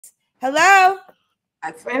Hello.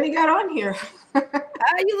 I finally got on here.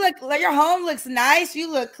 You look like your home looks nice.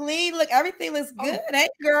 You look clean. Look, everything looks good. Hey,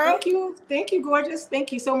 girl. Thank you, gorgeous.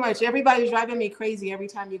 Thank you so much. Everybody's driving me crazy every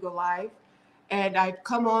time you go live, and I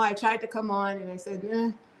tried to come on, and I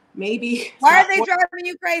said, maybe. Why are they driving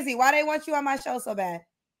you crazy? Why they want you on my show so bad?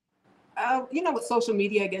 With social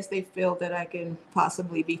media, I guess they feel that I can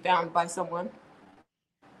possibly be found by someone.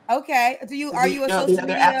 Okay. Are you a social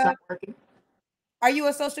media? Are you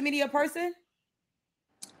a social media person?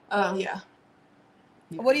 Yeah.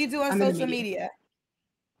 What do you do on social media?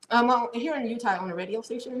 Well, here in Utah, I own a radio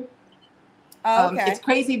station. Oh, okay. It's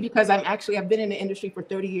crazy because I've been in the industry for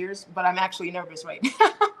 30 years, but I'm actually nervous right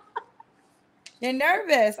now. You're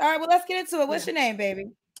nervous. All right, well, let's get into it. What's your name,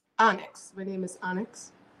 baby? Onyx. My name is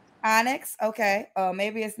Onyx. Onyx? Okay. Oh,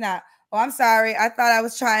 maybe it's not. Oh, I'm sorry. I thought I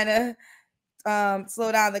was trying to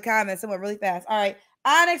slow down the comments. It went really fast. All right.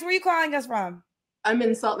 Onyx, where are you calling us from? I'm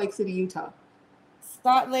in Salt Lake City, Utah.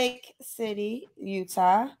 Salt Lake City,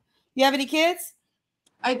 Utah. You have any kids?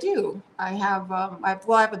 I do. I have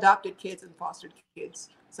I've adopted kids and fostered kids,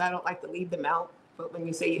 so I don't like to leave them out. But when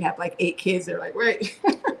you say you have like 8 kids, they're like, right.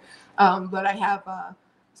 But I have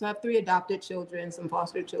so I have 3 adopted children, some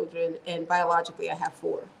foster children, and biologically I have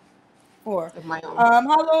 4. 4 of my own.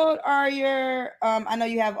 How old are your I know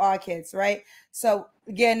you have all kids, right? So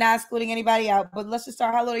again, not excluding anybody out, but let's just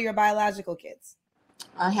start. How old are your biological kids?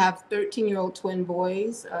 I have 13-year-old twin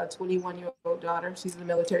boys, a 21-year-old daughter. She's in the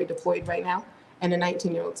military deployed right now, and a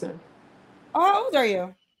 19-year-old son. Oh, how old are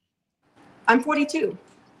you? I'm 42.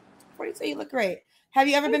 42, you look great. Have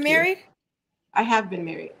you ever been married? I have been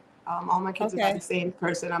married. All my kids are by the same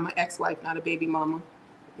person. I'm an ex-wife, not a baby mama.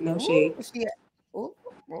 No shade.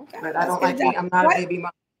 Okay. But I don't like being, I'm not a baby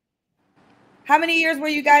mama. How many years were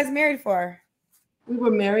you guys married for? We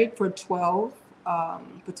were married for 12,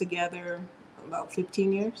 put together about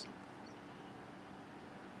 15 years.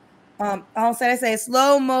 I say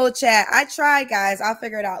slow mo chat. I tried, guys. I'll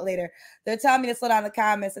figure it out later. They're telling me to slow down the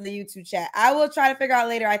comments in the YouTube chat. I will try to figure out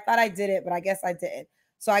later. I thought I did it, but I guess I didn't.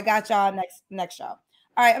 So I got y'all next show. All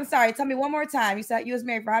right. I'm sorry. Tell me one more time. You said you was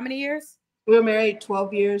married for how many years? We were married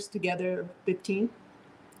 12 years, together 15.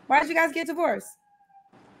 Why did you guys get divorced?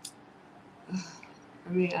 I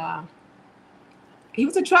mean, he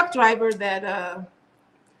was a truck driver that,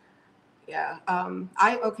 I'm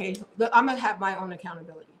gonna have my own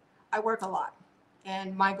accountability. I work a lot,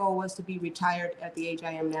 and my goal was to be retired at the age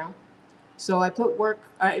I am now. So I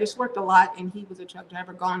just worked a lot, and he was a truck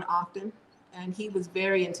driver, gone often, and he was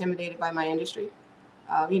very intimidated by my industry.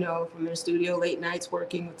 From the studio, late nights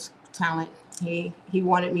working with talent. He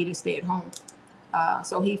wanted me to stay at home.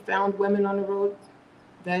 So he found women on the road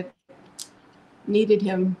that needed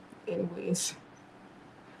him in ways.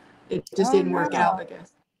 It just didn't work out, I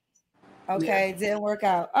guess. Okay, didn't work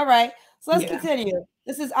out. All right, so let's continue.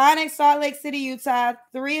 This is Onyx, Salt Lake City, Utah.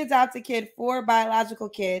 3 adopted kids, 4 biological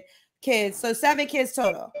kids. So 7 kids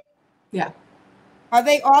total. Yeah. Are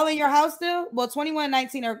they all in your house still? Well, 21 and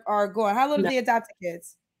 19 are gone. How old are the adopted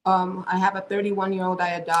kids? I have a 31-year-old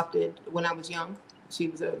I adopted when I was young. She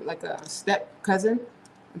was like a step cousin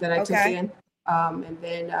that I took in. And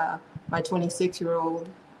then my 26-year-old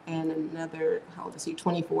and another, how old is he?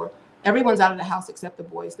 24. Everyone's out of the house except the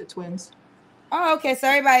boys, the twins. Oh, okay. So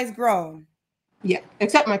everybody's grown. Yeah,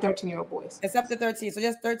 except my 13-year-old boys. Except the 13. So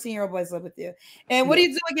just 13-year-old boys live with you. And what do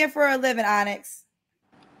you do again for a living, Onyx?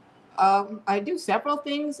 I do several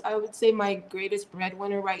things. I would say my greatest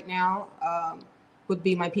breadwinner right now would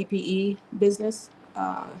be my PPE business.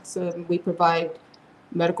 So we provide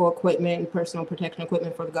medical equipment and personal protection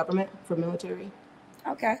equipment for the government, for military.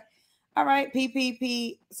 Okay. All right.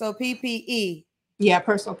 PPP. So PPE. Yeah,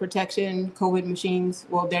 personal protection, COVID machines.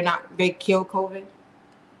 Well, they kill COVID.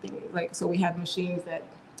 So we have machines that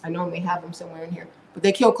I normally have them somewhere in here, but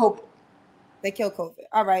they kill COVID. They kill COVID.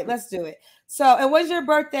 All right, let's do it. So, and what's your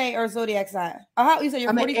birthday or zodiac sign? You said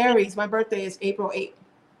you're 40. I'm an Aries. My birthday is April 8th.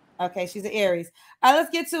 Okay, she's an Aries. All right,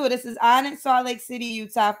 let's get to it. This is Onyx, Salt Lake City,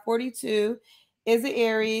 Utah. 42 is an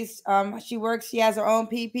Aries. She has her own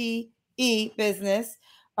PPE business.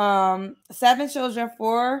 7 children,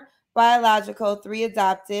 4 biological, 3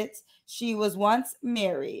 adopted. She was once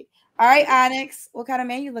married. All right, Onyx, what kind of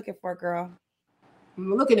man you looking for, girl?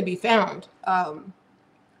 I'm looking to be found.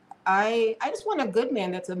 I just want a good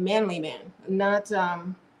man that's a manly man, not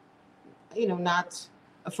not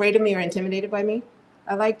afraid of me or intimidated by me.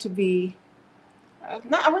 I like to be I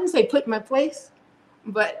wouldn't say put in my place,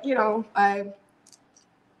 but I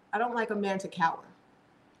don't like a man to cower.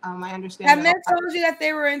 I understand. Have men told you that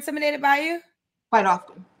they were intimidated by you? Quite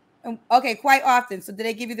often. Okay, quite often. So did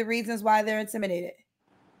they give you the reasons why they're intimidated?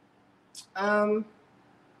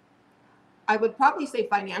 I would probably say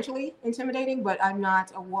financially intimidating, but I'm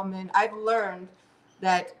not a woman. I've learned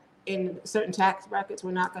that in certain tax brackets,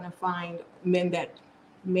 we're not going to find men that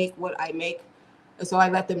make what I make. So I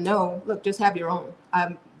let them know, look, just have your own.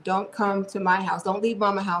 Don't come to my house. Don't leave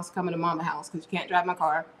mama house, come into mama house, because you can't drive my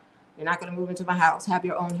car. You're not going to move into my house. Have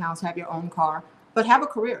your own house, have your own car, but have a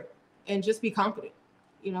career and just be confident.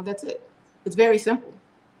 You know, that's it. It's very simple.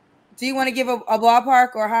 Do you want to give a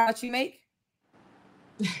ballpark or how much you make?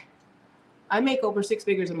 I make over 6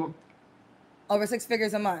 figures a month. Over 6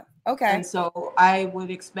 figures a month. Okay. And so I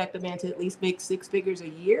would expect a man to at least make 6 figures a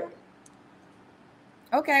year.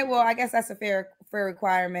 Okay, well, I guess that's a fair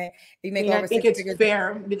requirement. You make over I think 6 it's figures.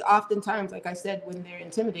 fair, but oftentimes, like I said, when they're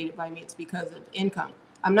intimidated by me, it's because of income.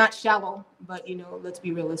 I'm not shallow, but you know, let's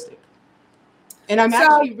be realistic. And I'm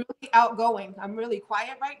actually really outgoing. I'm really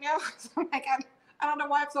quiet right now. So like I don't know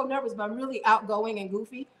why I'm so nervous, but I'm really outgoing and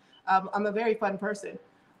goofy. I'm a very fun person.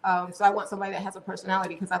 So I want somebody that has a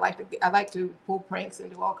personality, because I like to pull pranks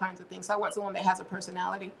and do all kinds of things. So I want someone that has a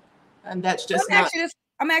personality, and that's just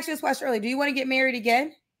I'm actually this question early. Do you want to get married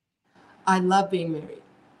again? I love being married.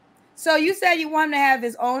 So you said you want him to have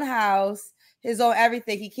his own house, his own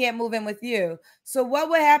everything. He can't move in with you. So what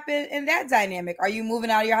would happen in that dynamic? Are you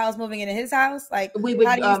moving out of your house, moving into his house? Like, we would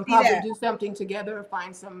how do you see probably that? do something together,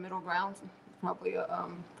 find some middle ground, probably a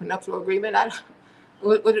prenuptial agreement.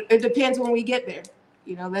 It depends when we get there.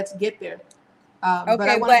 You know, let's get there.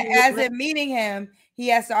 Okay, but as in meeting him, he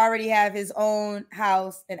has to already have his own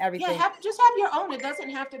house and everything. Yeah, just have your own. It doesn't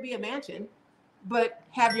have to be a mansion, but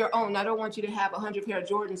have your own. I don't want you to have 100 pair of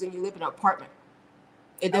Jordans and you live in an apartment.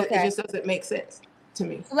 It just doesn't make sense to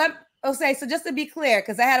me. So just to be clear,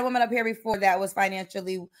 because I had a woman up here before that was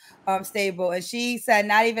financially stable, and she said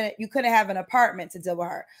not even you couldn't have an apartment to deal with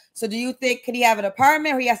her. So do you think could he have an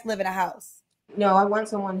apartment, or he has to live in a house? No, I want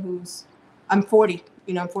someone I'm 40.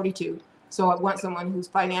 You know, I'm 42. So I want someone who's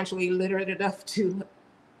financially literate enough to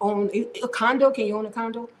own a condo. Can you own a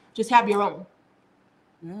condo? Just have your own.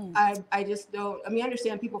 I just don't. I mean, I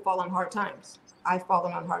understand people fall on hard times. I've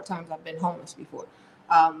fallen on hard times. I've been homeless before.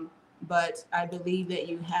 But I believe that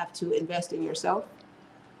you have to invest in yourself.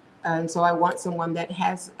 And so I want someone that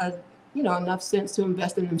has enough sense to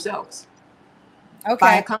invest in themselves. Okay.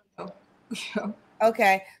 Buy a condo.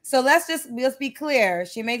 Okay. So let's be clear.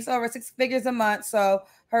 She makes over 6 figures a month. So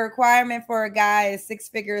her requirement for a guy is 6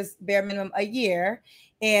 figures bare minimum a year.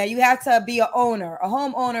 And you have to be a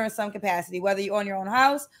homeowner in some capacity, whether you own your own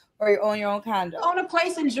house or you own your own condo. Own a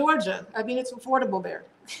place in Georgia. I mean, it's affordable there.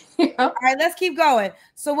 All right, let's keep going.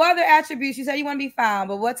 So what other attributes? You said you want to be found,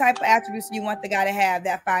 but what type of attributes do you want the guy to have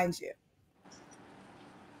that finds you?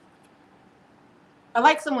 I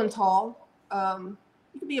like someone tall.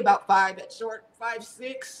 You could be about 5, that's short,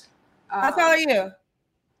 5'6". How tall are you?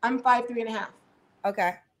 I'm 5'3.5".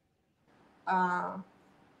 Okay.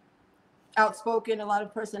 Outspoken, a lot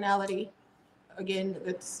of personality. Again,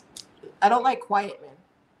 I don't like quiet men.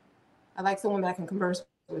 I like someone that I can converse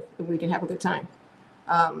with and we can have a good time.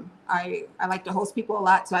 I like to host people a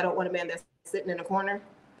lot, so I don't want a man that's sitting in a corner.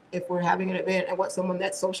 If we're having an event, I want someone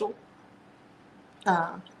that's social.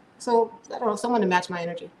 So I don't know, someone to match my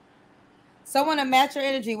energy. Someone to match your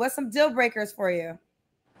energy. What's some deal breakers for you?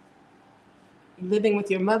 Living with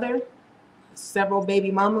your mother, several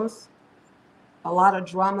baby mamas, a lot of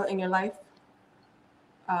drama in your life.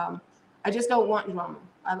 I just don't want drama.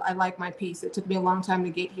 I like my peace. It took me a long time to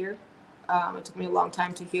get here. It took me a long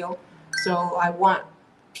time to heal. So I want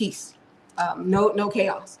peace. No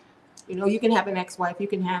chaos. You know, you can have an ex-wife, you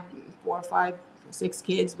can have 4 or 5, 6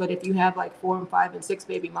 kids, but if you have like 4 and 5 and 6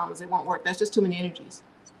 baby mamas, it won't work. That's just too many energies.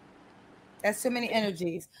 That's too many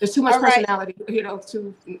energies. There's too much personality. Right. You know,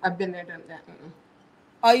 I've been there, done that.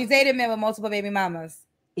 Oh, you dated men with multiple baby mamas?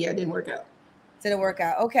 Yeah, it didn't work out. Didn't work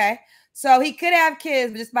out. Okay. So he could have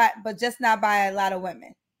kids, but just not by a lot of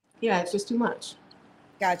women. Yeah, it's just too much.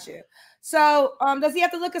 Got you. So does he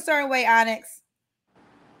have to look a certain way, Onyx?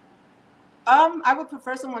 I would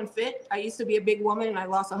prefer someone fit. I used to be a big woman and I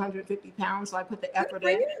lost 150 pounds, so I put the effort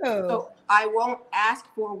in. So I won't ask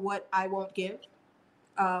for what I won't give.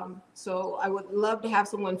 So I would love to have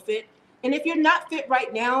someone fit. And if you're not fit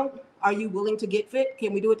right now, are you willing to get fit?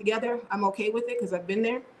 Can we do it together? I'm okay with it because I've been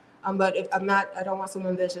there. But if I'm not, I don't want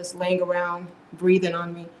someone that's just laying around breathing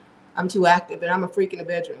on me. I'm too active and I'm a freak in the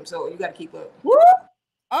bedroom. So you got to keep up. Woo!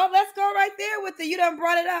 Oh, let's go right there with you done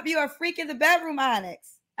brought it up. You're a freak in the bedroom,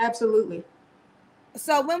 Onyx. Absolutely.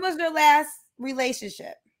 So when was your last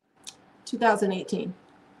relationship? 2018.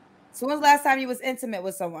 So when was the last time you was intimate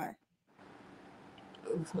with someone?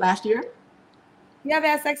 Last year. You haven't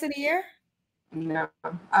had sex in a year? No.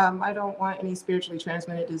 I don't want any spiritually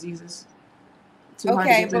transmitted diseases. Too hard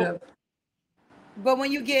to get rid of. But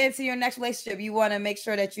when you get into your next relationship, you want to make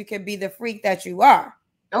sure that you can be the freak that you are.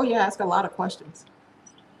 Oh yeah, ask a lot of questions.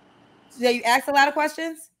 So you ask a lot of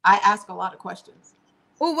questions? I ask a lot of questions.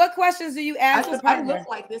 Well, what questions do you ask your partner? I look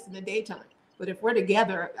like this in the daytime, but if we're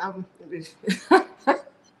together, I'm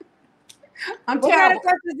what terrible. kind of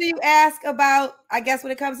questions do you ask about, I guess,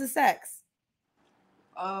 when it comes to sex?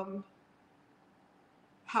 How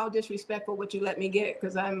disrespectful would you let me get?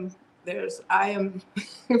 Because here's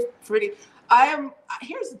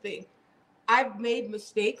the thing. I've made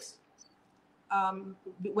mistakes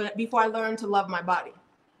before I learned to love my body.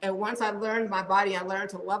 And once I learned my body, I learned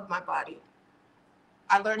to love my body.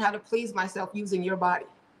 I learned how to please myself using your body.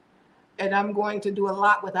 And I'm going to do a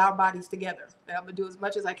lot with our bodies together. And I'm going to do as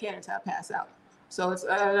much as I can until I pass out. So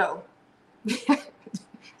I don't know.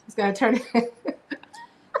 It's going to turn.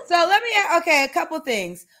 So let me, okay, a couple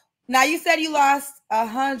things. Now you said you lost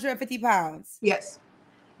 150 pounds. Yes.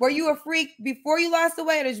 Were you a freak before you lost the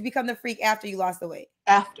weight, or did you become the freak after you lost the weight?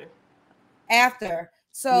 After.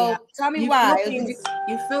 So yeah. Tell me why.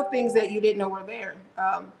 You feel things that you didn't know were there.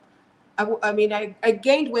 I mean, I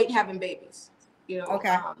gained weight having babies, you know.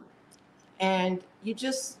 Okay. And you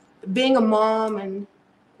just being a mom and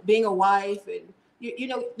being a wife, and you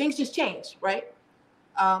know, things just change, right?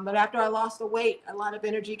 But after I lost the weight, a lot of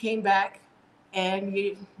energy came back. And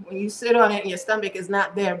when you sit on it and your stomach is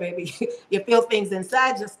not there, baby, you feel things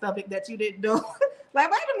inside your stomach that you didn't know.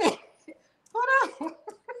 Like, wait a minute, hold on.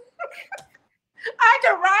 I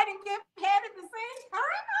can ride and give head at the same time.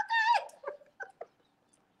 Okay.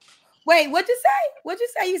 Wait, what'd you say? What'd you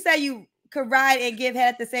say? You said you could ride and give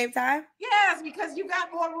head at the same time? Yes, because you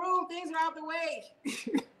got more room. Things are out the way.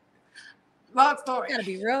 Long story. You gotta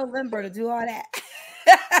be real limber to do all that.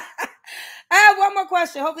 I have one more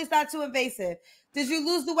question. Hopefully it's not too invasive. Did you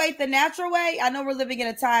lose the weight the natural way? I know we're living in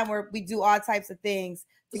a time where we do all types of things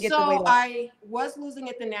to get the weight off. I was losing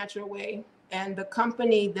it the natural way. And the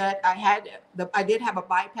company that I had, I did have a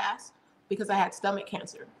bypass because I had stomach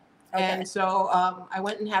cancer. Okay. And so I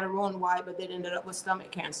went and had a Roux-en-Y, but then ended up with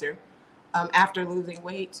stomach cancer after losing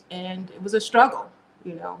weight. And it was a struggle,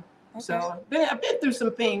 you know. Okay. So I've been through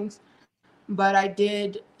some things, but I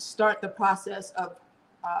did start the process of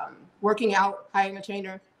working out, hiring a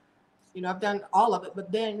trainer. You know, I've done all of it,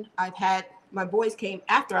 but then I've had, my boys came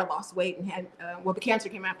after I lost weight and had, the cancer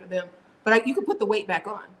came after them. But you can put the weight back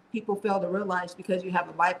on. People fail to realize because you have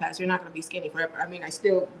a bypass, you're not going to be skinny forever. I mean, I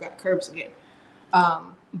still got curves again.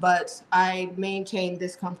 But I maintain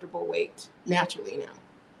this comfortable weight naturally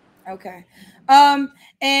now. Okay.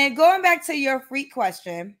 And going back to your freak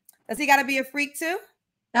question, does he got to be a freak too?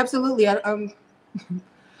 Absolutely.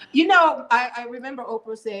 You know, I remember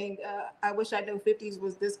Oprah saying, I wish I knew 50s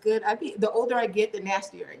was this good. The older I get, the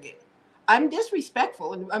nastier I get. I'm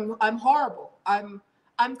disrespectful and I'm horrible. I'm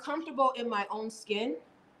comfortable in my own skin,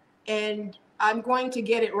 and I'm going to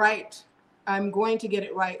get it right. I'm going to get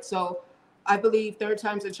it right. So I believe third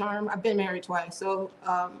time's a charm. I've been married twice. So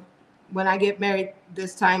when I get married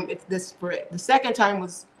this time, it's this for it. The second time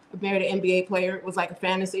was I married an NBA player. It was like a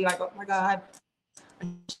fantasy. Like, oh my God.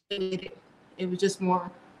 It was just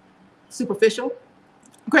more superficial.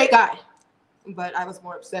 Great guy. But I was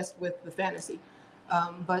more obsessed with the fantasy.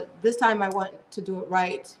 But this time I want to do it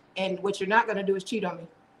right. And what you're not going to do is cheat on me.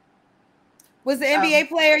 Was the NBA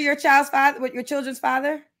player your child's father, your children's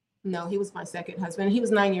father? No, he was my second husband. He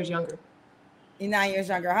was 9 years younger. You're 9 years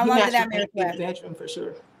younger. How long did that marriage last? In the bedroom for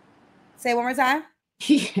sure. Say it one more time.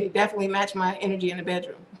 He definitely matched my energy in the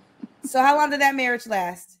bedroom. So how long did that marriage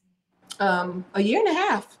last? A year and a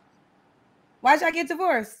half. Why'd y'all get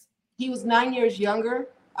divorced? He was 9 years younger.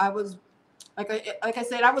 I was, like I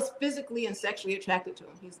said, I was physically and sexually attracted to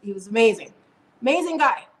him. He was amazing. Amazing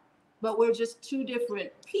guy. But we're just two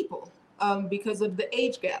different people because of the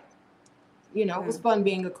age gap. You know, it was fun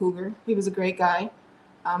being a cougar. He was a great guy.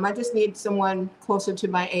 I just need someone closer to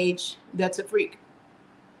my age that's a freak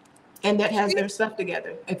and that has their stuff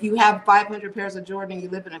together. If you have 500 pairs of Jordan and you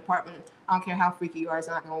live in an apartment, I don't care how freaky you are, it's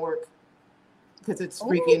not going to work because it's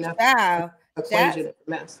freaky enough. Wow. Equation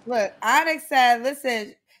mess. Look, Onyx said,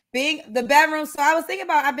 listen, being the bedroom. So I was thinking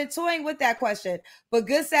about, I've been toying with that question, but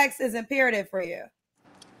good sex is imperative for you.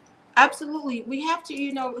 Absolutely. We have to,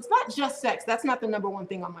 you know, it's not just sex. That's not the number one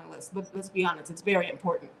thing on my list, but let's be honest, it's very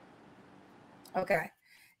important. Okay.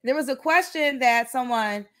 There was a question that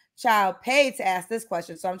someone paid to ask this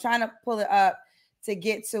question. So I'm trying to pull it up to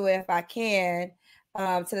get to it if I can,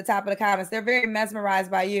 to the top of the comments. They're very mesmerized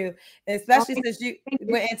by you, especially since you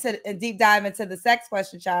went into a deep dive into the sex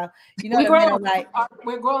question, child. You know,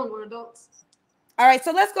 we're grown, we're adults. All right.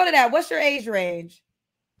 So let's go to that. What's your age range?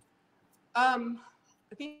 I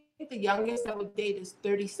think the youngest I would date is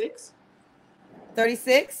 36.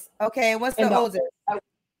 36. Okay, and what's And the oldest?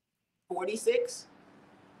 46.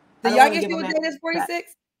 The I don't want to youngest give you a would man date is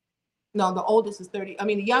 46? No, the oldest is 30. I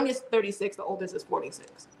mean, the youngest 36, the oldest is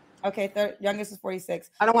 46. Okay, youngest is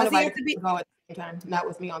 46. I don't want Does he anybody have to be? to go at the same time, not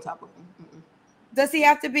with me on top of him. Does he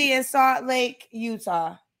have to be in Salt Lake,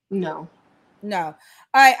 Utah? No. No.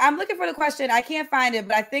 All right, I'm looking for the question. I can't find it,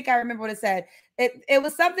 but I think I remember what it said. It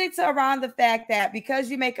was something to around the fact that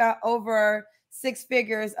because you make over 6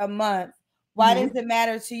 figures a month, why does it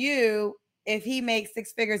matter to you if he makes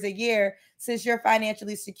 6 figures a year? Since you're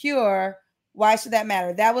financially secure, why should that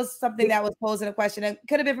matter? That was something that was posing a question. It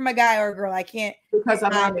could have been from a guy or a girl. I can't. Because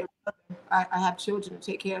I'm not. I have children to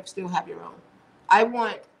take care of. Still have your own. I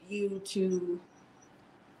want you to.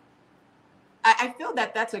 I feel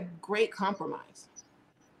that that's a great compromise.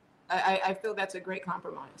 I feel that's a great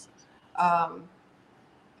compromise.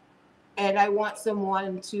 And I want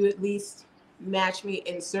someone to at least match me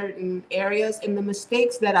in certain areas. And the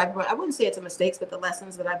mistakes that I wouldn't say it's a mistakes, but the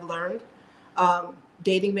lessons that I've learned,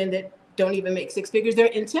 dating men that don't even make 6 figures, they're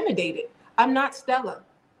intimidated. I'm not Stella.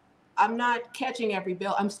 I'm not catching every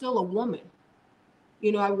bill. I'm still a woman.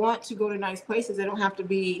 You know, I want to go to nice places. I don't have to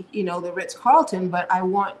be, you know, the Ritz-Carlton, but I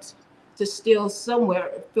want to still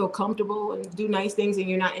somewhere feel comfortable and do nice things, and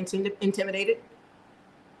you're not intimidated.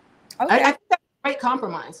 Okay. I think that's a great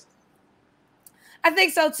compromise. I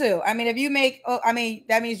think so too. I mean, if you make, I mean,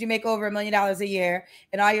 that means you make over $1 million a year,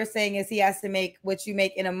 and all you're saying is he has to make what you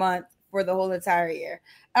make in a month for the whole entire year.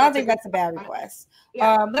 I don't think that's a bad request.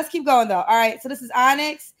 Yeah. Let's keep going though. All right. So this is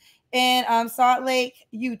Onyx in Salt Lake,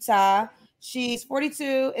 Utah. She's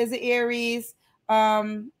 42, is an Aries.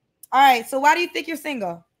 All right. So why do you think you're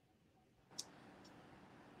single?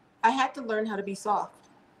 I had to learn how to be soft.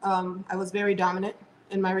 I was very dominant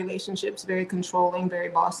in my relationships, very controlling, very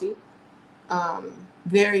bossy,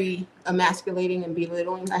 very emasculating and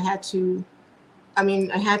belittling. I had to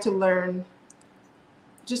learn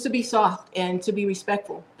just to be soft and to be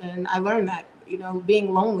respectful. And I learned that, you know,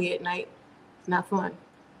 being lonely at night is not fun.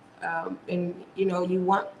 And, you know, you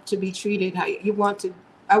want to be treated how you want to.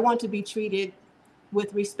 I want to be treated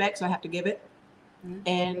with respect, so I have to give it. Mm-hmm.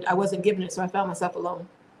 And I wasn't giving it, so I found myself alone.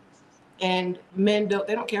 And men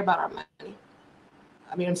don't care about our money.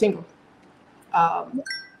 I mean, I'm single.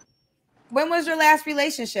 When was your last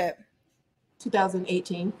relationship?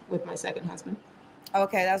 2018 with my second husband.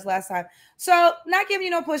 Okay, that was last time. So, not giving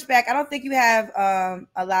you no pushback. I don't think you have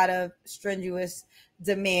a lot of strenuous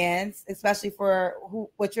demands, especially for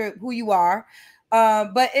who you are.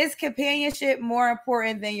 But is companionship more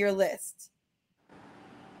important than your list?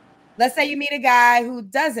 Let's say you meet a guy who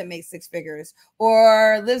doesn't make 6 figures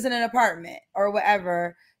or lives in an apartment or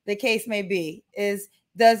whatever the case may be.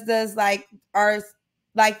 Does like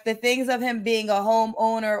the things of him being a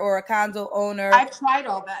homeowner or a condo owner? I've tried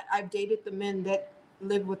all that. I've dated the men that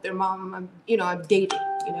live with their mom. I'm dating.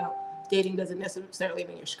 You know, dating doesn't necessarily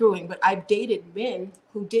mean you're screwing, but I've dated men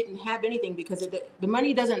who didn't have anything because the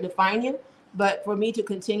money doesn't define you. But for me to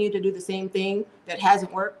continue to do the same thing that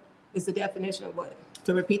hasn't worked is the definition of what.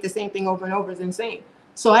 To repeat the same thing over and over is insane.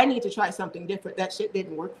 So I need to try something different. That shit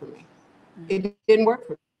didn't work for me. It didn't work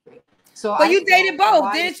for me. So but you dated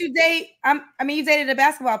both, didn't you? You dated a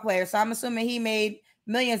basketball player, so I'm assuming he made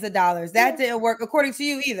millions of dollars. That didn't work according to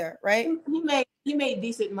you either, right? He made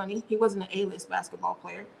decent money. He wasn't an A-list basketball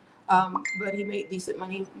player, but he made decent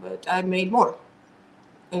money. But I made more,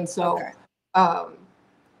 and so okay.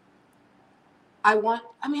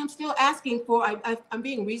 I'm still asking for. I'm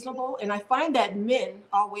being reasonable, and I find that men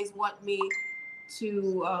always want me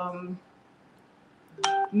to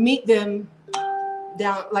meet them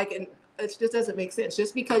down like in. It just doesn't make sense.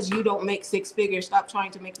 Just because you don't make 6 figures, stop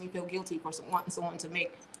trying to make me feel guilty for wanting someone to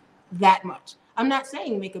make that much. I'm not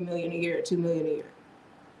saying make $1 million a year or $2 million a year.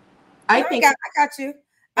 I got you.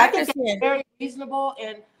 I think it's very reasonable,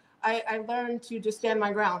 and I learned to just stand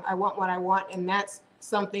my ground. I want what I want, and that's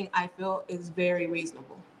something I feel is very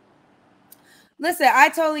reasonable. Listen, I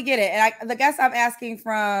totally get it. And the guess I'm asking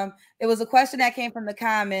from, it was a question that came from the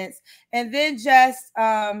comments, and then just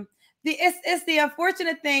it's the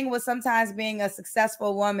unfortunate thing with sometimes being a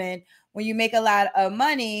successful woman. When you make a lot of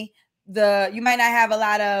money, you might not have a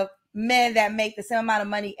lot of men that make the same amount of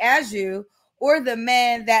money as you, or the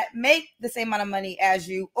men that make the same amount of money as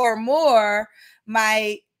you or more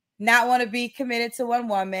might not want to be committed to one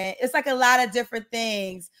woman. It's like a lot of different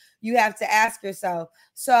things you have to ask yourself.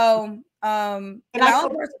 So and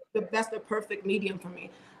that's the perfect medium for me.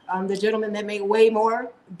 The gentlemen that make way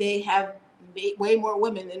more, they have way more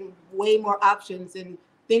women and way more options and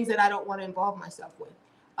things that I don't want to involve myself with,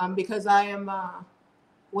 because I am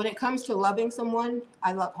when it comes to loving someone,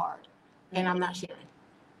 I love hard, and I'm not sharing.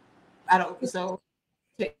 I don't. So,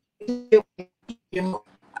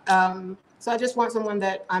 so I just want someone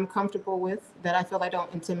that I'm comfortable with, that I feel I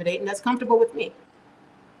don't intimidate, and that's comfortable with me.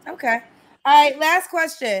 Okay. All right. Last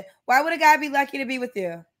question. Why would a guy be lucky to be with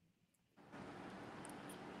you?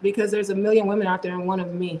 Because there's a million women out there and one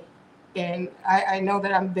of me. And I know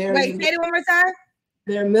that I'm very Wait, unique. say it one more time.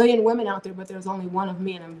 There are a million women out there, but there's only one of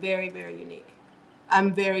me, and I'm very, very unique.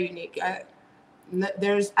 I'm very unique. I've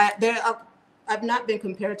not been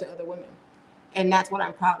compared to other women. And that's what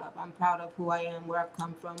I'm proud of. I'm proud of who I am, where I've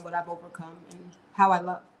come from, what I've overcome, and how I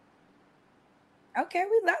love. Okay,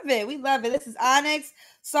 we love it. We love it. This is Onyx,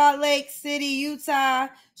 Salt Lake City, Utah.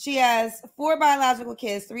 She has 4 biological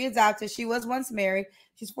kids, 3 adopted. She was once married.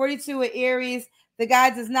 She's 42 with Aries. The guy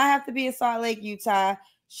does not have to be in Salt Lake, Utah.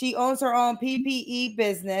 She owns her own PPE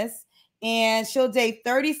business, and she'll date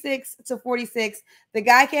 36 to 46. The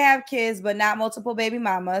guy can have kids, but not multiple baby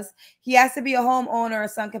mamas. He has to be a homeowner in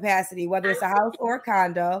some capacity, whether it's a house or a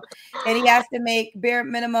condo, and he has to make bare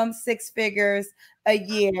minimum 6 figures a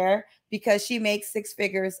year, because she makes 6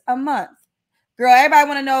 figures a month. Girl, everybody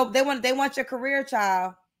want to know. They want your career,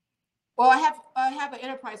 child. Well, I have an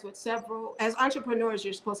enterprise with several. As entrepreneurs,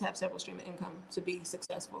 you're supposed to have several streams of income to be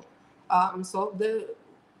successful.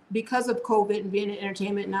 Because of COVID and being in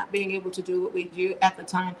entertainment, not being able to do what we do at the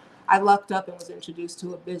time, I lucked up and was introduced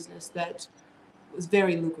to a business that was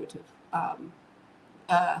very lucrative,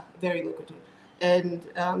 very lucrative. And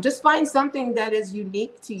just find something that is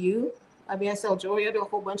unique to you. I mean, I sell jewelry, I do a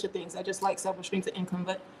whole bunch of things. I just like several streams of income,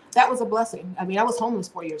 but that was a blessing. I mean, I was homeless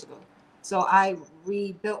 4 years ago, so I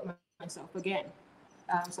rebuilt myself again.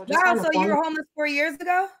 So you were homeless 4 years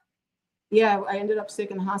ago? Yeah, I ended up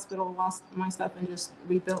sick in the hospital, lost my stuff, and just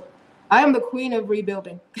rebuilt. I am the queen of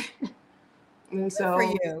rebuilding. And so, for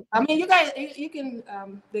you. I mean, you guys, you can,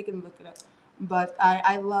 they can look it up. But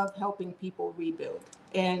I love helping people rebuild.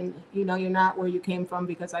 And, you know, you're not where you came from,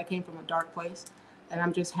 because I came from a dark place. And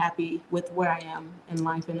I'm just happy with where I am in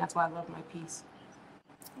life. And that's why I love my peace.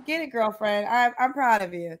 Get it, girlfriend. I'm proud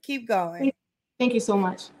of you. Keep going. Thank you so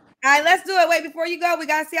much. All right, let's do it. Wait, before you go, we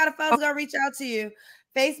got to see how the fellas are going to reach out to you.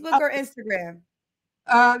 Facebook or Instagram?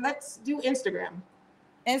 Let's do Instagram.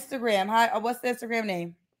 Instagram. Hi, what's the Instagram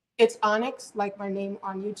name? It's Onyx, like my name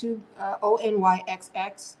on YouTube.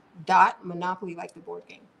 ONYXX Monopoly, like the board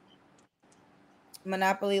game.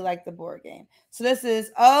 Monopoly, like the board game. So this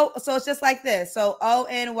is so it's just like this. So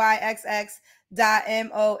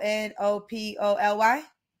ONYXX.MONOPOLY.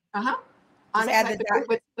 Onyx, add the dot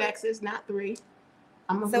with 2 X's, not 3. Say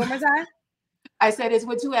one more time. I said it's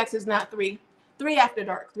with 2 X's, not 3. 3 after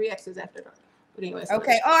dark. 3 X's after dark. But anyway.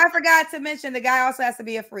 Okay. Oh, I forgot to mention the guy also has to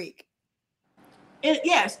be a freak.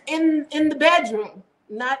 Yes, in the bedroom,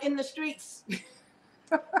 not in the streets.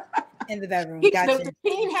 In the bedroom. Gotcha. The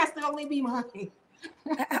teen has to only be mine.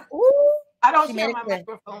 Ooh, I don't share my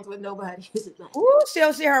microphones with nobody. Ooh,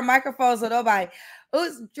 she'll share her microphones with nobody.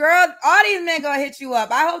 Ooh, girl, all these men gonna hit you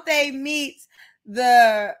up. I hope they meet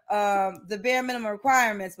the bare minimum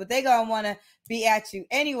requirements, but they gonna want to be at you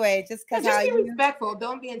anyway, just because how you respectful.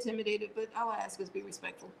 Don't be intimidated, but all I ask is be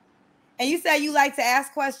respectful. And you said you like to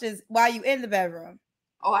ask questions while you in the bedroom.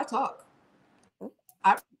 Oh, I talk.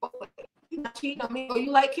 You're not cheating on me. Or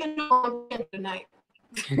you like Kendall tonight?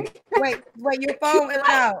 wait, your phone went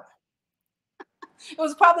out. It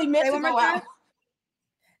was probably meant to go out.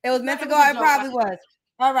 It was meant to go out. It probably was.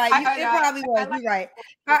 All right, it probably was. You're right.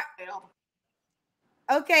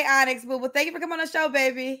 Okay, Onyx. Well, thank you for coming on the show,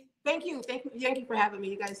 baby. Thank you for having me.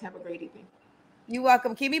 You guys have a great evening. You're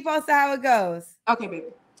welcome. Keep me posted how it goes. Okay,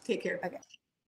 baby. Take care. Okay.